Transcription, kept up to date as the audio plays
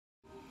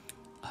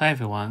Hi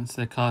everyone,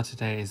 so the card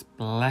today is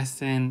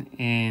Blessing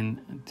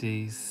in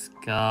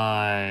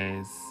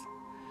Disguise.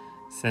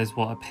 It says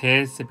what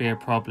appears to be a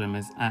problem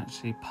is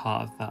actually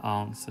part of the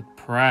answered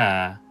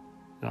prayer.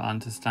 You'll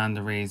understand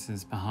the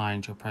reasons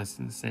behind your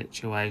present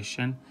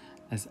situation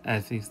as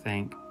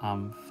everything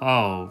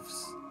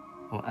unfolds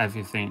or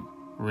everything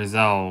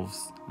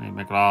resolves. I need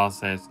my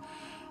glasses.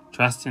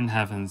 Trust in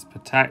heaven's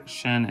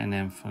protection and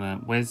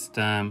infinite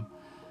wisdom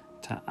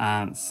to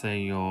answer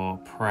your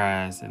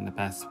prayers in the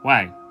best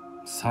way.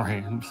 Sorry,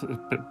 I'm a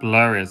bit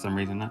blurry as I'm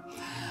reading that.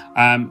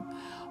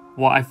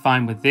 What I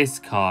find with this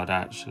card,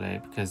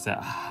 actually, because it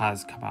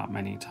has come out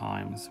many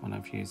times when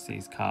I've used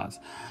these cards,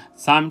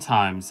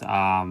 sometimes,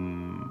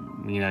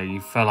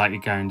 you feel like you're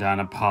going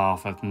down a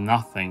path of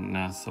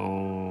nothingness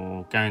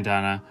or going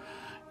down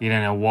you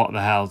don't know what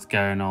the hell's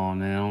going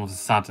on, and all of a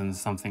sudden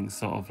something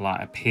sort of like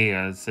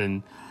appears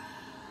and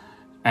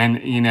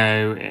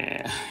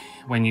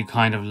when you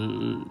kind of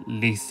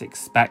least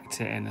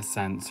expect it, in a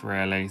sense,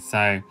 really.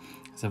 So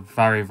it's a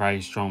very,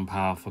 very strong,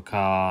 powerful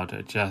card.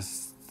 It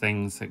just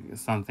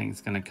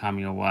something's going to come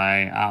your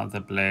way out of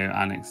the blue,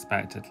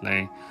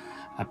 unexpectedly.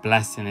 A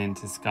blessing in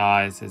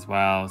disguise as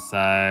well.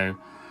 So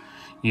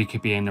you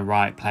could be in the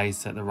right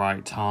place at the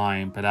right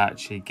time, but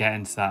actually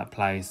getting to that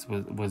place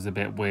was a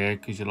bit weird,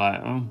 because you're like,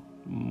 oh,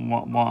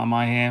 what am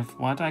I here for?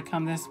 Why did I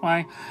come this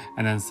way?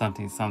 And then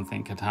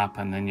something could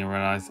happen, and you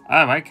realize,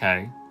 oh,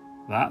 okay,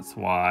 that's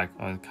why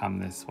I come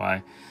this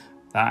way.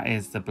 That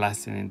is the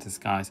blessing in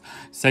disguise.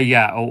 So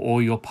yeah,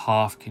 or your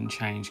path can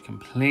change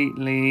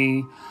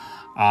completely.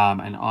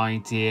 An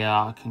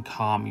idea can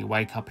calm you.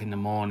 Wake up in the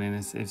morning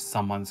as if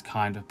someone's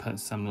kind of put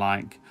some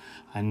like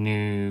a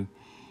new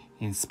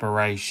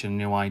inspiration,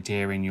 new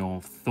idea in your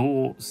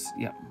thoughts.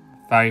 Yep,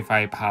 very,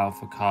 very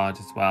powerful card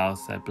as well.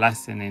 So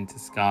blessing in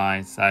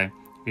disguise. So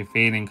if you're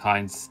feeling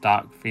kind of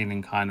stuck,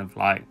 feeling kind of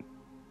like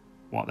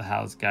what the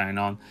hell's going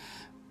on,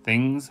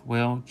 things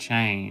will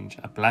change.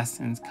 A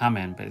blessing's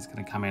coming, but it's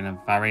going to come in a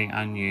very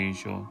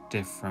unusual,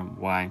 different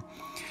way.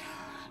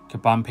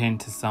 Could bump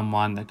into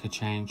someone that could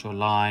change your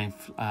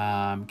life,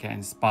 get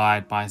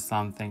inspired by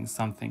something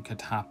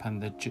could happen,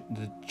 the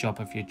job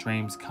of your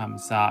dreams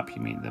comes up,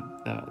 you meet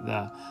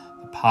the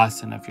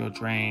person of your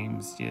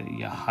dreams,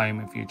 your home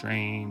of your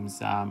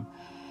dreams.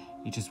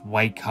 You just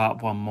wake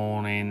up one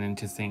morning and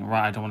just think,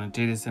 right, I don't want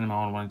to do this anymore,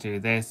 I want to do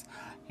this.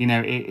 It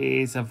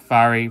is a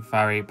very,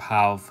 very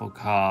powerful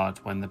card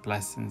when the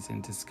blessings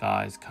in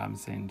disguise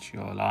comes into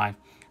your life.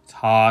 It's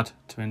hard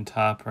to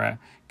interpret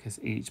because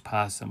each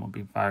person will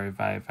be very,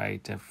 very, very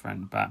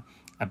different, but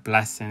a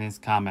blessing is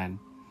coming.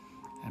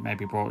 It may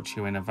be brought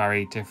to you in a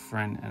very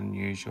different and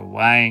unusual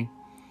way,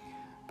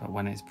 but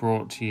when it's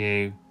brought to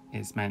you,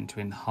 it's meant to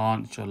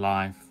enhance your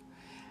life,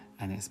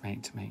 and it's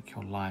meant to make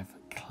your life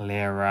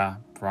clearer,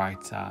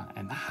 brighter,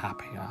 and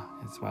happier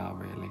as well,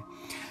 really.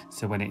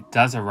 So when it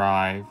does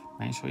arrive,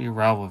 make sure you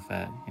roll with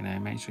it,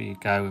 make sure you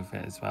go with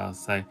it as well.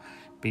 So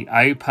be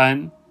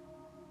open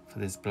for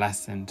this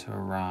blessing to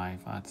arrive,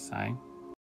 I'd say.